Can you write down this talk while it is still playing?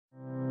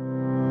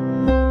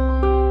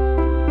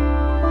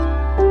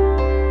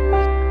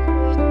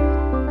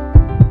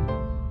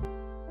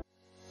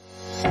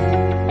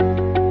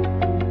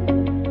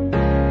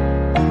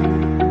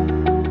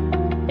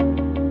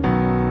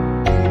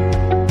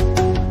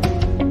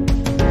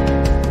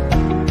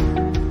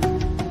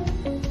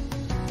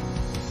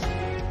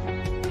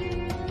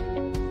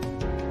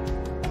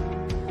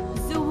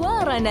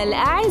مستمعينا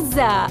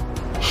الأعزاء،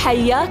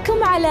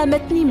 حياكم على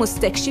متن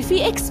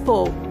مستكشفي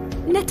إكسبو.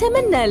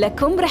 نتمنى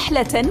لكم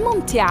رحلة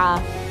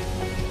ممتعة.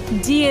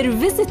 Dear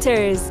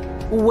visitors,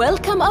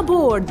 welcome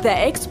aboard the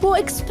Expo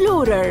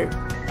Explorer.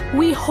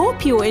 We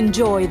hope you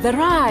enjoy the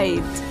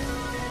ride.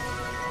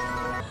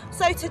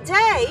 So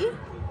today,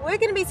 we're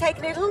going to be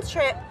taking a little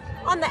trip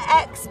on the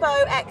Expo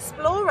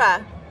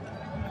Explorer.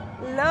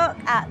 Look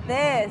at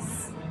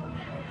this.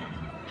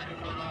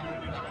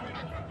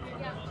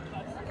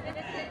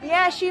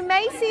 Yes, you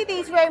may see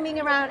these roaming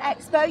around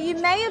Expo. You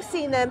may have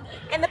seen them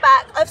in the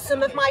back of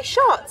some of my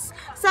shots.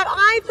 So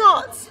I've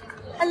got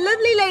a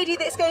lovely lady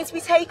that's going to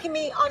be taking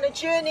me on a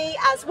journey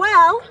as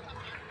well.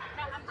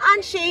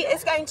 And she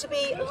is going to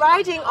be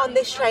riding on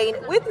this train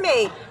with me.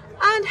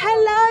 And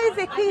hello,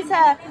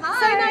 Vikita. Hi.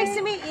 So nice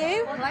to meet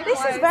you. Likewise. This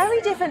is very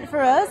different for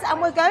us,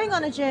 and we're going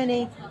on a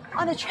journey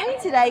on a train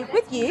today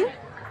with you.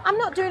 I'm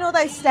not doing all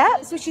those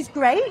steps, which is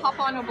great. Hop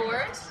on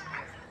aboard.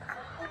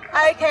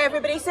 Okay,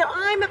 everybody, so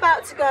I'm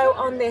about to go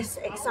on this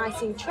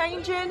exciting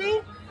train journey,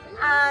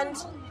 and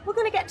we're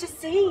going to get to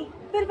see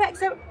a bit of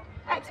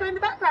Expo in the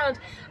background.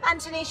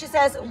 And Tanisha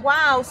says,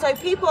 wow, so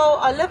people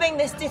are loving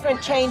this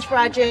different change for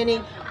our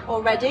journey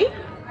already.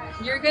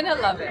 You're gonna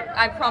love it.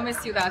 I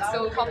promise you that.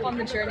 So hop on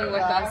the journey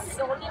with us.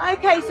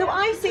 Okay, so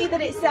I see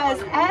that it says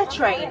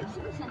AirTrain.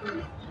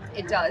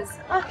 It does.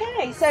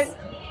 Okay, so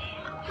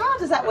how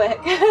does that work?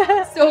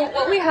 So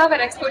what we have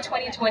at Expo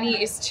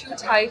 2020 is two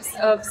types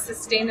of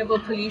sustainable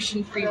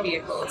pollution-free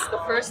vehicles.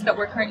 The first that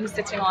we're currently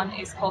sitting on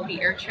is called the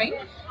AirTrain,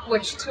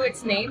 which to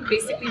its name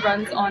basically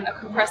runs on a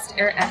compressed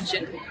air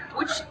engine,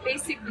 which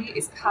basically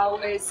is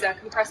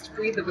compressed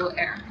breathable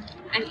air.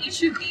 And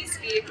each of these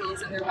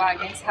vehicles and their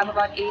wagons have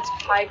about 8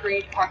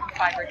 high-grade carbon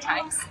fiber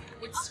tanks,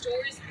 which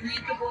stores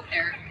breathable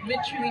air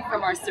literally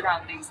from our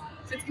surroundings.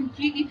 So it's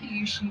completely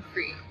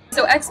pollution-free.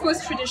 So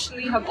Expos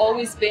traditionally have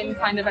always been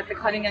kind of at the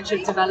cutting edge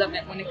of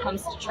development when it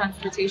comes to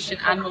transportation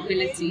and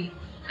mobility.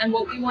 And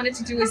what we wanted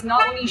to do is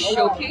not only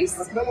showcase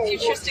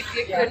futuristic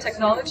vehicular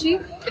technology,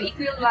 but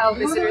equally allow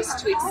visitors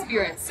to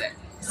experience it.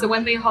 So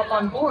when they hop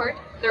on board,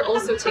 they're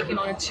also taken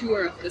on a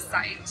tour of the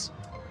site.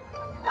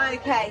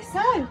 Okay,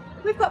 so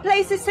we've got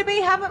places to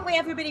be, haven't we,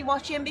 everybody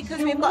watching? Because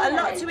we've got a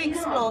lot to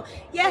explore.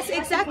 Yes,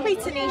 exactly,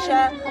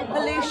 Tanisha,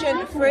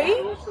 pollution free,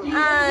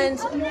 and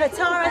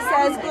Patara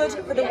says good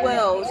for the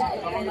world.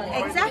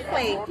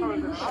 Exactly.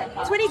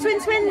 20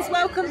 Twin Twins,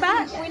 welcome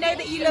back. We know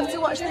that you love to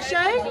watch the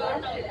show.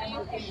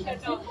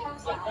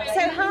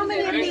 So how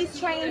many of these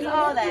trains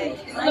are there?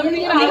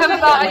 We have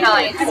about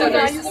 9. So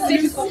there's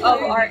 6 of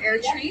our air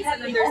trains,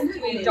 and then there's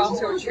 3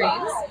 Doctor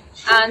trains.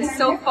 And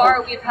so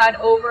far we've had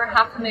over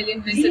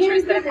 500,000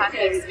 visitors that have had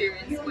the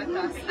experience with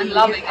us and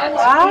loving it.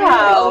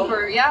 Wow.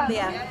 Yeah.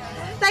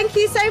 Thank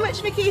you so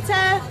much,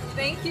 Vikita.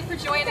 Thank you for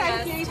joining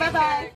us. Thank you. Bye-bye.